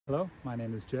Hello, my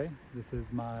name is Jay. This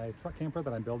is my truck camper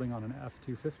that I'm building on an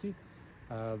F-250.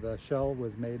 The shell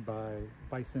was made by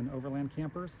Bison Overland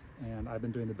Campers, and I've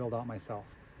been doing the build out myself.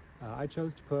 I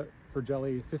chose to put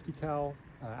FIRGELLI 50 cal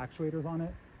actuators on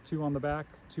it, 2 on the back,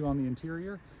 2 on the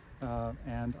interior,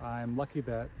 and I'm lucky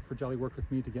that FIRGELLI worked with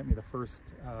me to get me the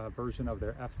first version of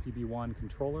their FCB-1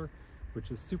 controller, which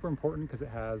is super important because it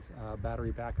has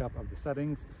battery backup of the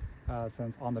settings.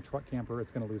 Since on the truck camper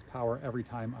it's going to lose power every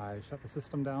time I shut the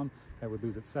system down, it would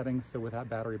lose its settings. So with that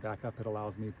battery backup, it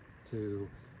allows me to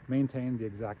maintain the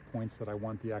exact points that I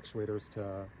want the actuators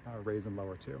to raise and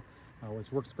lower to,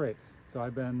 which works great. So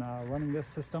I've been running this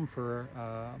system for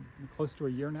close to a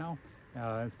year now.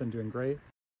 It's been doing great.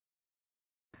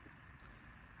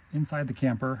 Inside the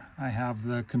camper, I have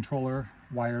the controller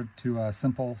wired to a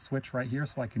simple switch right here,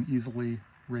 so I can easily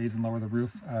raise and lower the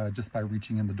roof just by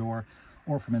reaching in the door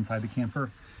or from inside the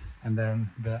camper. And then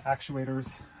the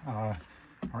actuators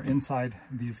are inside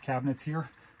these cabinets here.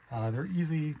 They're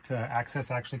easy to access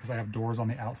actually because I have doors on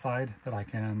the outside that I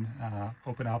can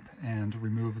open up and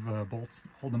remove the bolts,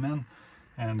 hold them in.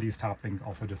 And these top things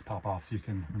also just pop off, so you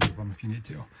can remove them if you need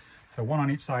to. So 1 on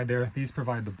each side there. These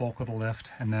provide the bulk of the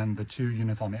lift, and then the 2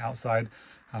 units on the outside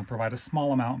provide a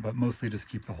small amount, but mostly just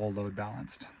keep the whole load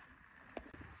balanced.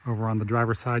 Over on the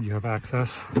driver's side, you have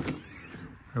access.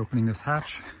 Opening this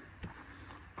hatch.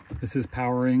 This is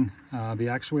powering the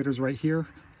actuators right here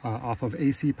off of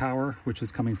AC power, which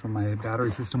is coming from my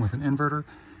battery system with an inverter.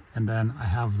 And then I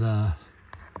have the,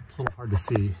 it's a little hard to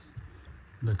see,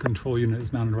 the control unit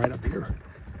is mounted right up here.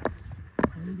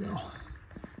 There you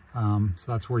go. So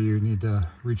that's where you need to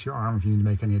reach your arm if you need to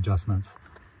make any adjustments.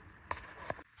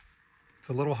 It's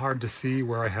a little hard to see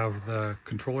where I have the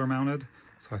controller mounted,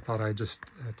 so I thought I'd just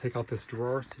take out this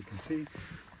drawer so you can see.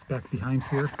 It's back behind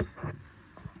here.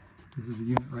 This is the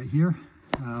unit right here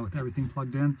with everything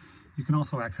plugged in. You can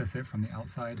also access it from the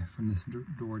outside, from this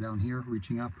door down here,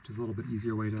 reaching up, which is a little bit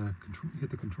easier way to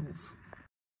hit the controls.